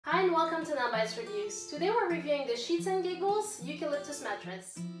welcome to Non-Biased Reviews. Today we're reviewing the Sheets Giggles Eucalyptus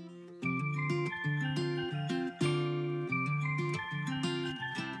Mattress.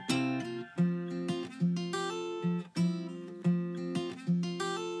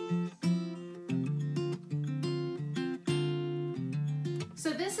 So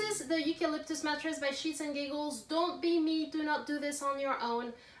this is the Eucalyptus Mattress by Sheets Giggles. Don't be me, do not do this on your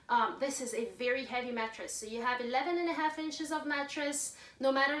own. This is a very heavy mattress. So you have 11.5 inches of mattress.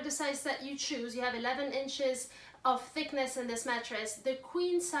 No matter the size that you choose, you have 11 inches of thickness in this mattress. The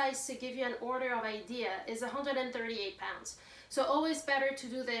queen size, to give you an order of idea, is 138 pounds. So always better to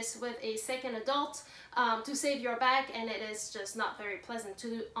do this with a second adult to save your back, and it is just not very pleasant to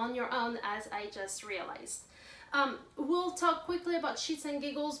do on your own, as I just realized. We'll talk quickly about Sheets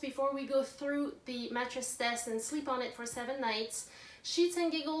Giggles before we go through the mattress test and sleep on it for 7 nights. Sheets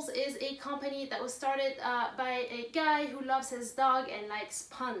Giggles is a company that was started by a guy who loves his dog and likes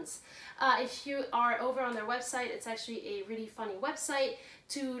puns. If you are over on their website, it's actually a really funny website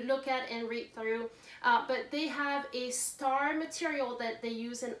to look at and read through. But they have a star material that they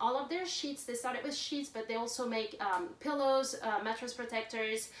use in all of their sheets. They started with sheets, but they also make pillows, mattress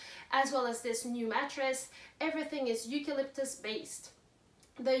protectors, as well as this new mattress. Everything is eucalyptus based.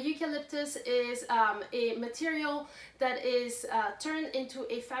 The eucalyptus is a material that is turned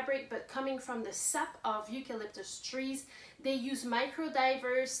into a fabric, but coming from the sap of eucalyptus trees. They use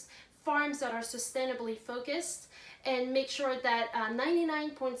micro-diverse farms that are sustainably focused and make sure that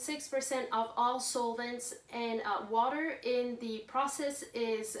 99.6% of all solvents and water in the process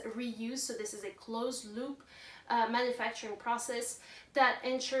is reused. So this is a closed loop manufacturing process that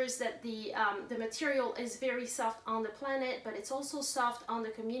ensures that the material is very soft on the planet, but it's also soft on the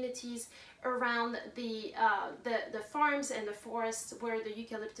communities around the farms and the forests where the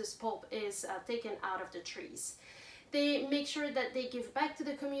eucalyptus pulp is taken out of the trees. They make sure that they give back to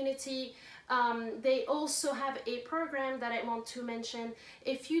the community. They also have a program that I want to mention.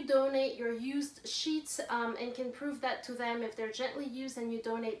 If you donate your used sheets and can prove that to them, if they're gently used and you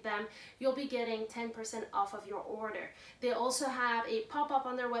donate them, you'll be getting 10% off of your order. They also have a pop-up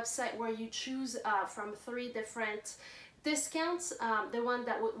on their website where you choose from 3 different discounts, the one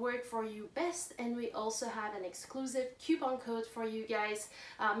that would work for you best, and we also have an exclusive coupon code for you guys.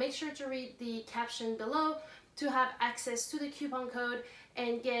 Make sure to read the caption below to have access to the coupon code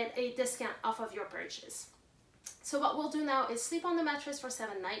and get a discount off of your purchase. So what we'll do now is sleep on the mattress for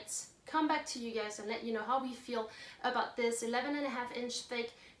 7 nights, come back to you guys and let you know how we feel about this 11.5 inch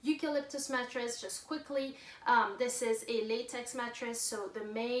thick eucalyptus mattress. Just quickly, this is a latex mattress, so the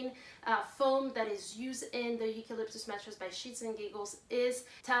main foam that is used in the eucalyptus mattress by Sheets Giggles is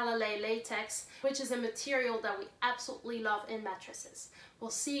Talalay latex, which is a material that we absolutely love in mattresses. We'll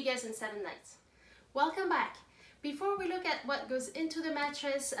see you guys in 7 nights. Welcome back. Before we look at what goes into the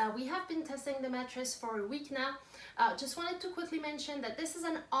mattress, we have been testing the mattress for a week now. Just wanted to quickly mention that this is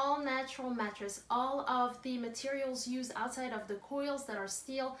an all-natural mattress. All of the materials used outside of the coils that are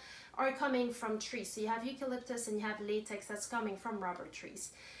steel are coming from trees. So you have eucalyptus and you have latex that's coming from rubber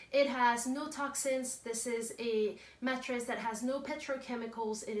trees. It has no toxins. This is a mattress that has no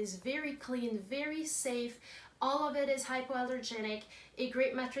petrochemicals. It is very clean, very safe. All of it is hypoallergenic, a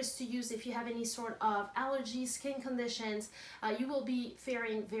great mattress to use if you have any sort of allergies, skin conditions. You will be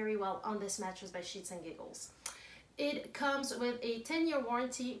faring very well on this mattress by Sheets Giggles. It comes with a 10-year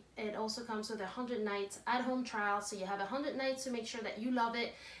warranty. It also comes with a 100 nights at-home trial, so you have 100 nights to make sure that you love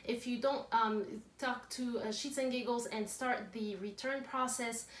it. If you don't talk to Sheets Giggles and start the return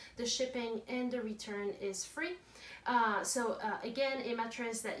process, the shipping and the return is free. Again, a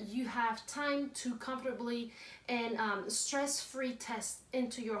mattress that you have time to comfortably and stress-free test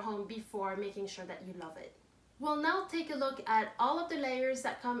into your home before making sure that you love it. We'll now take a look at all of the layers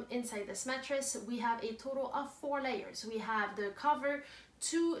that come inside this mattress. We have a total of 4 layers. We have the cover,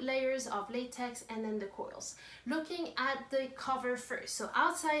 2 layers of latex, and then the coils. Looking at the cover first, so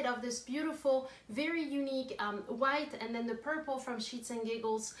outside of this beautiful, very unique white and then the purple from Sheets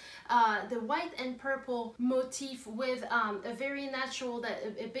Giggles, the white and purple motif with a very natural,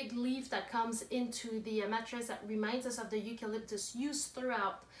 a big leaf that comes into the mattress that reminds us of the eucalyptus used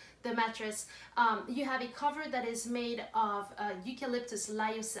throughout the mattress. You have a cover that is made of eucalyptus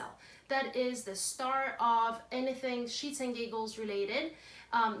lyocell. That is the star of anything Sheets Giggles related.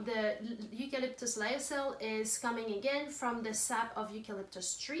 The eucalyptus lyocell is coming again from the sap of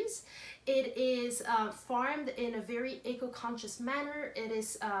eucalyptus trees. It is farmed in a very eco-conscious manner. It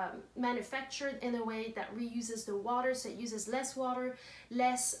is manufactured in a way that reuses the water, so it uses less water,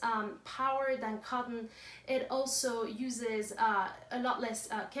 less power than cotton. It also uses a lot less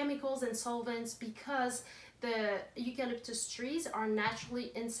chemicals and solvents because The eucalyptus trees are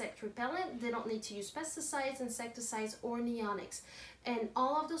naturally insect repellent. They don't need to use pesticides, insecticides, or neonics. And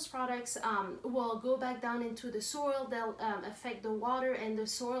all of those products will go back down into the soil. They'll affect the water and the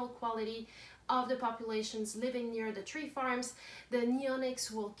soil quality of the populations living near the tree farms. The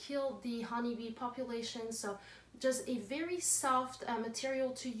neonics will kill the honeybee population. So just a very soft material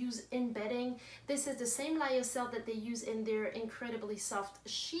to use in bedding. This is the same lyocell that they use in their incredibly soft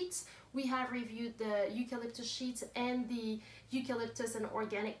sheets. We have reviewed the eucalyptus sheets and the eucalyptus and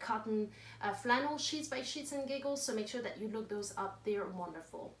organic cotton flannel sheets by Sheets and Giggles, so make sure that you look those up. They're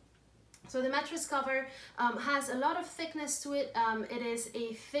wonderful. So the mattress cover has a lot of thickness to it. It is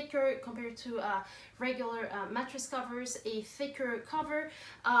a thicker, compared to regular mattress covers, a thicker cover,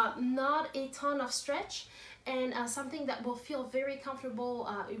 not a ton of stretch, and something that will feel very comfortable.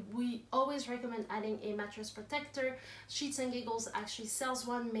 We always recommend adding a mattress protector. Sheets and Giggles actually sells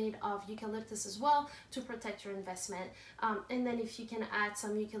one made of eucalyptus as well to protect your investment. And then if you can add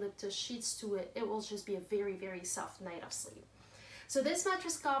some eucalyptus sheets to it, it will just be a very, very soft night of sleep. So this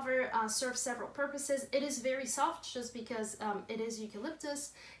mattress cover serves several purposes. It is very soft just because it is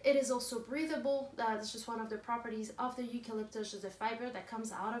eucalyptus. It is also breathable. That's just one of the properties of the eucalyptus. Just the fiber that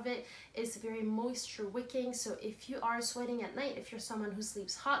comes out of it is very moisture wicking. So if you are sweating at night, if you're someone who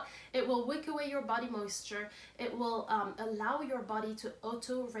sleeps hot, it will wick away your body moisture. It will allow your body to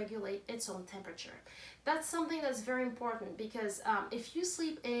auto-regulate its own temperature. That's something that's very important because if you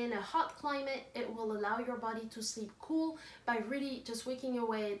sleep in a hot climate, it will allow your body to sleep cool by really just wicking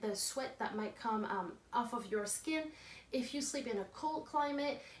away the sweat that might come off of your skin. If you sleep in a cold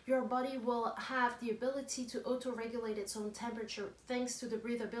climate, your body will have the ability to auto-regulate its own temperature thanks to the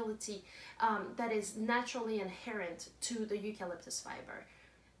breathability that is naturally inherent to the eucalyptus fiber.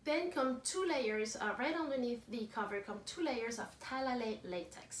 Then come two layers, right underneath the cover come two layers of Talalay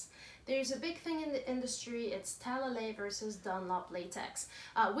latex. There's a big thing in the industry, it's Talalay versus Dunlop latex.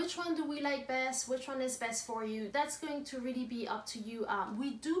 Which one do we like best? Which one is best for you? That's going to really be up to you.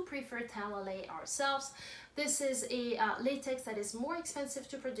 We do prefer Talalay ourselves. This is a latex that is more expensive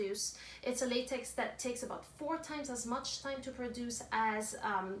to produce. It's a latex that takes about 4 times as much time to produce as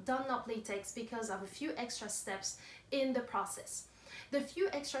Dunlop latex because of a few extra steps in the process. The few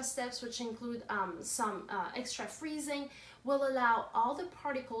extra steps, which include some extra freezing, will allow all the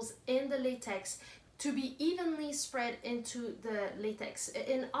particles in the latex to be evenly spread into the latex.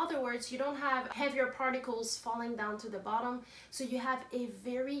 In other words, you don't have heavier particles falling down to the bottom, so you have a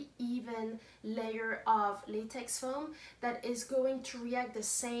very even layer of latex foam that is going to react the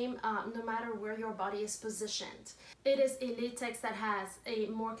same no matter where your body is positioned. It is a latex that has a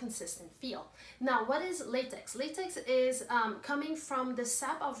more consistent feel. Now, what is latex? Latex is coming from the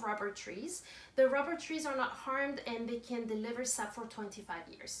sap of rubber trees. The rubber trees are not harmed and they can deliver sap for 25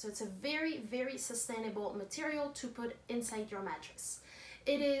 years. So it's a very, very sustainable material to put inside your mattress.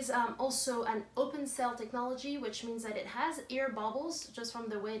 It is also an open cell technology, which means that it has air bubbles just from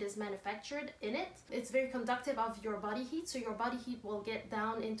the way it is manufactured in it. It's very conductive of your body heat, so your body heat will get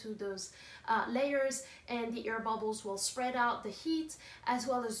down into those layers and the air bubbles will spread out the heat as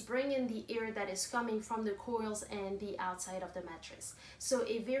well as bring in the air that is coming from the coils and the outside of the mattress. So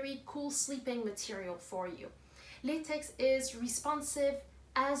a very cool sleeping material for you. Latex is responsive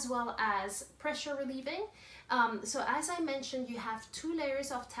as well as pressure relieving. So as I mentioned, you have 2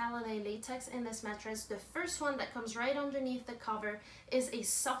 layers of Talalay latex in this mattress. The first one that comes right underneath the cover is a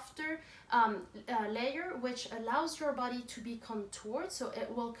softer layer, which allows your body to be contoured. So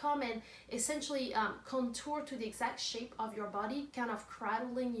it will come and essentially contour to the exact shape of your body, kind of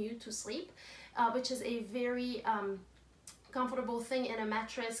cradling you to sleep, which is a very comfortable thing in a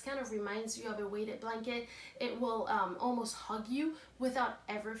mattress. Kind of reminds you of a weighted blanket. It will almost hug you without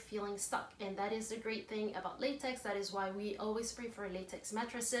ever feeling stuck, and that is the great thing about latex. That is why we always prefer latex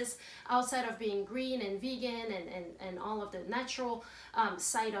mattresses. Outside of being green and vegan and all of the natural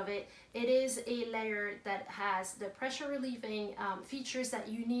side of it, it is a layer that has the pressure relieving features that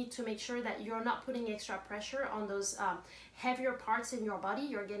you need to make sure that you're not putting extra pressure on those heavier parts in your body.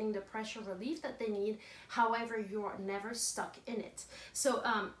 You're getting the pressure relief that they need, however you're never stuck in it. So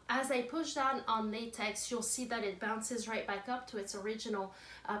as I push down on latex, you'll see that it bounces right back up to its original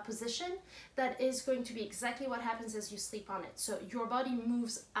position. That is going to be exactly what happens as you sleep on it. So your body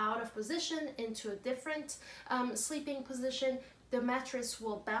moves out of position into a different sleeping position. The mattress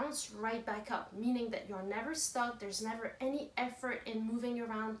will bounce right back up, meaning that you're never stuck. There's never any effort in moving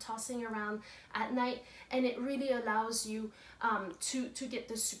around, tossing around at night, and it really allows you to get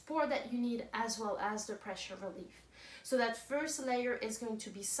the support that you need as well as the pressure relief. So that first layer is going to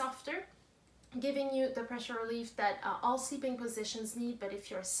be softer. giving you the pressure relief that all sleeping positions need. But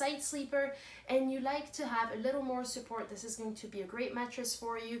if you're a side sleeper and you like to have a little more support, this is going to be a great mattress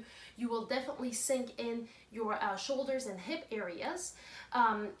for you. You will definitely sink in your shoulders and hip areas.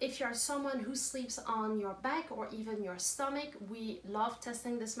 If you're someone who sleeps on your back or even your stomach, we love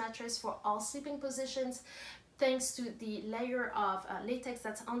testing this mattress for all sleeping positions, thanks to the layer of latex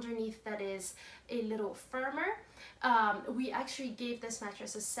that's underneath that is a little firmer. We actually gave this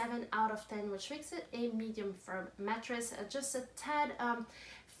mattress a 7 out of 10, which makes it a medium firm mattress, just a tad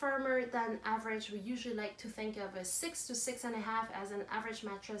firmer than average. We usually like to think of a 6 to 6.5 as an average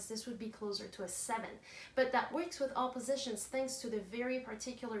mattress. This would be closer to a 7, but that works with all positions thanks to the very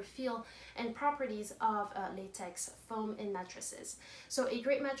particular feel and properties of latex foam in mattresses. So a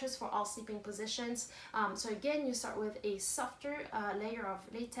great mattress for all sleeping positions. So again, you start with a softer layer of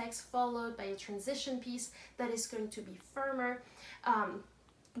latex followed by a transition piece that is going to be firmer.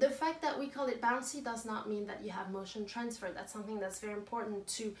 The fact that we call it bouncy does not mean that you have motion transfer. That's something that's very important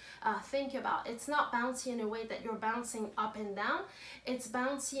to think about. It's not bouncy in a way that you're bouncing up and down. It's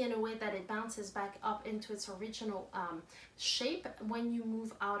bouncy in a way that it bounces back up into its original shape when you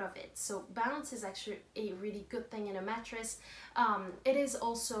move out of it. So bounce is actually a really good thing in a mattress. It is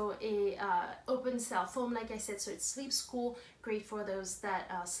also a open cell foam, like I said, so it sleeps cool, great for those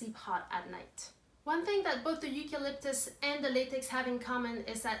that sleep hot at night. One thing that both the eucalyptus and the latex have in common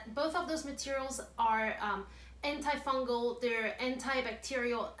is that both of those materials are antifungal, they're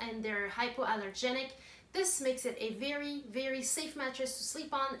antibacterial, and they're hypoallergenic. This makes it a very, very safe mattress to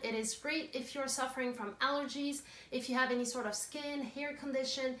sleep on. It is great if you're suffering from allergies, if you have any sort of skin, hair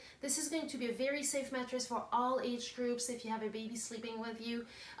condition. This is going to be a very safe mattress for all age groups. If you have a baby sleeping with you,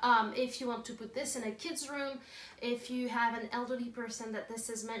 if you want to put this in a kid's room, if you have an elderly person that this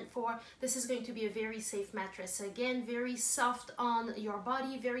is meant for, this is going to be a very safe mattress. Again, very soft on your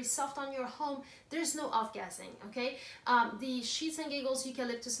body, very soft on your home. There's no off-gassing, okay? The Sheets and Giggles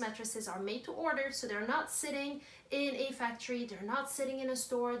Eucalyptus mattresses are made to order, so they're not sitting in a factory, they're not sitting in a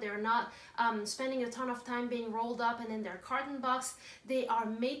store, they're not spending a ton of time being rolled up and in their carton box. They are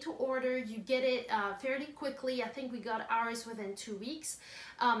made to order. You get it fairly quickly. I think we got ours within 2 weeks.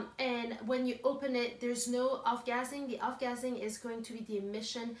 And when you open it, there's no off-gassing. The off-gassing is going to be the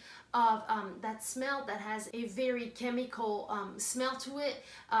emission of that smell that has a very chemical smell to it.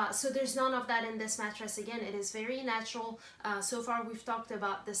 So there's none of that in this mattress. Again, it is very natural. So far we've talked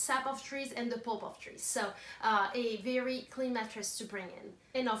about the sap of trees and the pulp of trees. So a very clean mattress to bring in.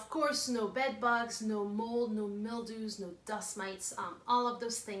 And of course, no bed bugs, no mold, no mildews, no dust mites. All of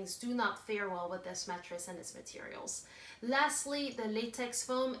those things do not fare well with this mattress and its materials. Lastly, the latex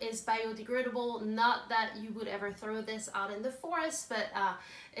foam is biodegradable. Not that you would ever throw this out in the forest, but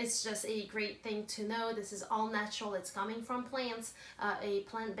it's just a great thing to know. This is all natural. It's coming from plants, a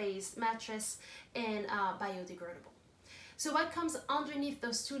plant-based mattress, and biodegradable. So what comes underneath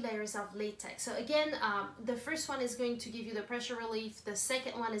those 2 layers of latex? So again, the first one is going to give you the pressure relief. The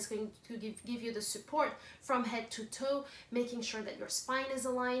second one is going to give you the support from head to toe, making sure that your spine is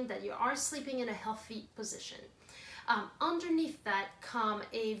aligned, that you are sleeping in a healthy position. Underneath that come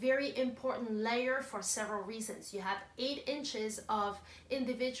a very important layer for several reasons. You have 8 inches of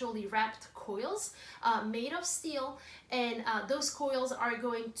individually wrapped coils made of steel, and those coils are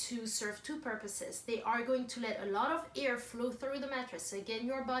going to serve 2 purposes. They are going to let a lot of air flow through the mattress. So again,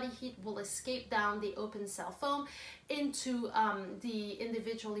 your body heat will escape down the open cell foam into the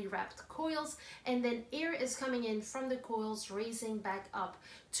individually wrapped coils, and then air is coming in from the coils, raising back up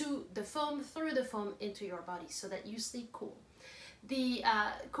to the foam, through the foam into your body so that you sleep cool. The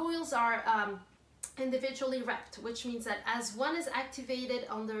coils are individually wrapped, which means that as one is activated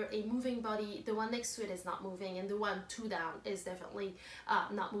under a moving body, the one next to it is not moving, and the one 2 down is definitely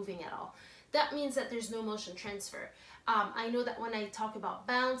not moving at all. That means that there's no motion transfer. I know that when I talk about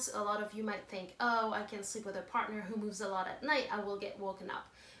bounce, a lot of you might think, oh, I can sleep with a partner who moves a lot at night, I will get woken up.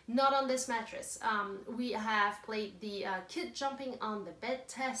 Not on this mattress. We have played the kid jumping on the bed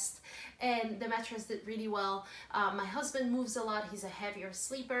test, and the mattress did really well. My husband moves a lot, he's a heavier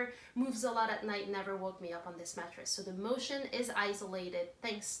sleeper, moves a lot at night, never woke me up on this mattress. So the motion is isolated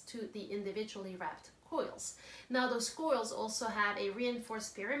thanks to the individually wrapped coils. Now those coils also have a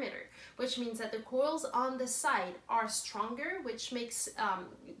reinforced perimeter, which means that the coils on the side are stronger, which makes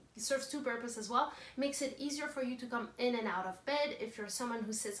serves 2 purposes as well. Makes it easier for you to come in and out of bed. If you're someone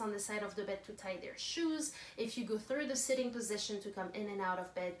who sits on the side of the bed to tie their shoes, if you go through the sitting position to come in and out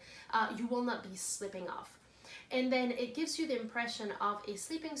of bed, you will not be slipping off. And then it gives you the impression of a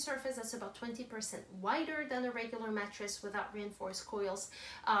sleeping surface that's about 20% wider than a regular mattress without reinforced coils,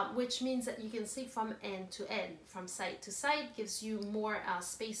 which means that you can sleep from end to end, from side to side, gives you more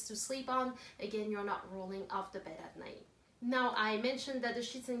space to sleep on. Again, you're not rolling off the bed at night. Now, I mentioned that the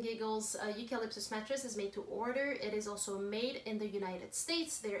Sheets Giggles Eucalyptus Mattress is made to order. It is also made in the United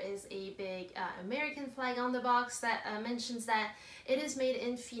States. There is a big American flag on the box that mentions that. It is made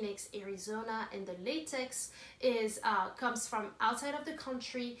in Phoenix, Arizona, and the latex comes from outside of the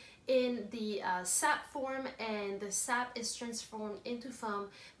country in the sap form, and the sap is transformed into foam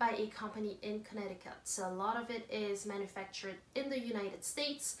by a company in Connecticut. So a lot of it is manufactured in the United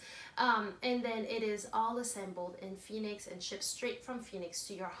States, and then it is all assembled in Phoenix and shipped straight from Phoenix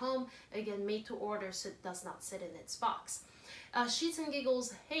to your home, again made to order, so it does not sit in its box. Sheets and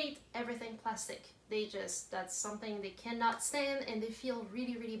Giggles hate everything plastic. That's something they cannot stand, and they feel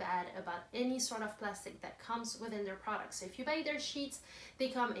really, really bad about any sort of plastic that comes within their products. So if you buy their sheets, they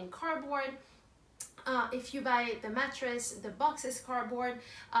come in cardboard. If you buy the mattress, the box is cardboard,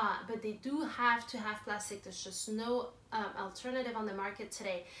 but they do have to have plastic. There's just no alternative on the market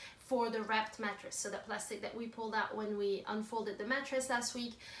today for the wrapped mattress. So the plastic that we pulled out when we unfolded the mattress last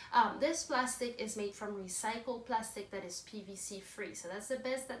week, this plastic is made from recycled plastic that is PVC free. So that's the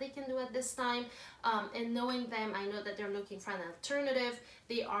best that they can do at this time. And knowing them, I know that they're looking for an alternative.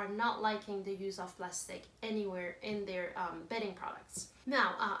 They are not liking the use of plastic anywhere in their bedding products.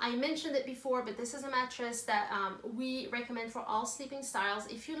 Now, I mentioned it before, but this is a mattress that we recommend for all sleeping styles.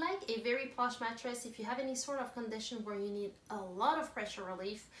 If you like a very plush mattress, if you have any sort of condition where you need a lot of pressure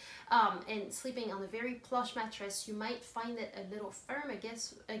relief, and sleeping on a very plush mattress, you might find it a little firm. I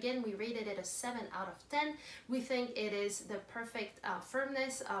guess, again, we rated it a 7 out of 10. We think it is the perfect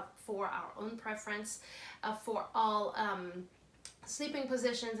firmness for our own preference, for all sleeping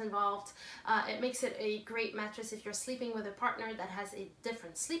positions involved. It makes it a great mattress if you're sleeping with a partner that has a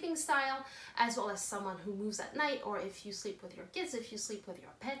different sleeping style, as well as someone who moves at night, or if you sleep with your kids, if you sleep with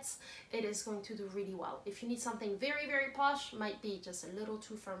your pets, it is going to do really well. If you need something very, very posh, might be just a little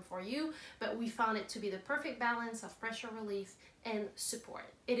too firm for you, but we found it to be the perfect balance of pressure relief and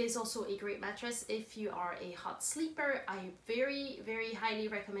support. It is also a great mattress if you are a hot sleeper. I very, very highly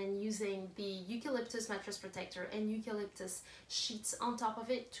recommend using the eucalyptus mattress protector and eucalyptus sheets on top of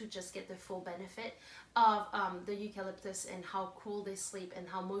it to just get the full benefit of the eucalyptus and how cool they sleep and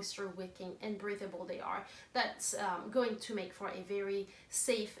how moisture wicking and breathable they are. That's going to make for a very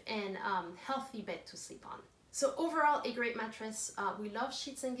safe and healthy bed to sleep on. So overall, a great mattress. We love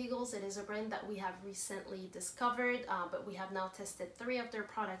Sheets and Giggles. It is a brand that we have recently discovered, but we have now tested 3 of their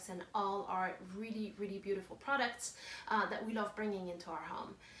products, and all are really, really beautiful products that we love bringing into our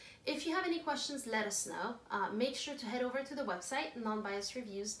home. If you have any questions, let us know. Make sure to head over to the website,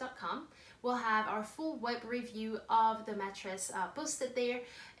 nonbiasreviews.com. We'll have our full web review of the mattress posted there,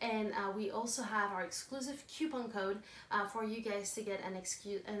 and we also have our exclusive coupon code for you guys to get an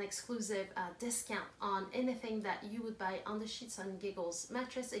exclusive discount on anything that you would buy on the Sheets and Giggles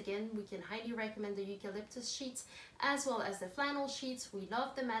mattress. Again, we can highly recommend the eucalyptus sheets as well as the flannel sheets. We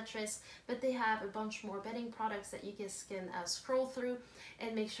love the mattress, but they have a bunch more bedding products that you guys can scroll through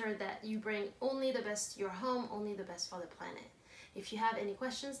and make sure that you bring only the best to your home, only the best for the planet. If you have any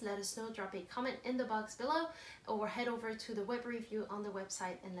questions, let us know. Drop a comment in the box below, or head over to the web review on the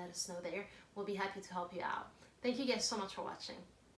website and let us know there. We'll be happy to help you out. Thank you guys so much for watching.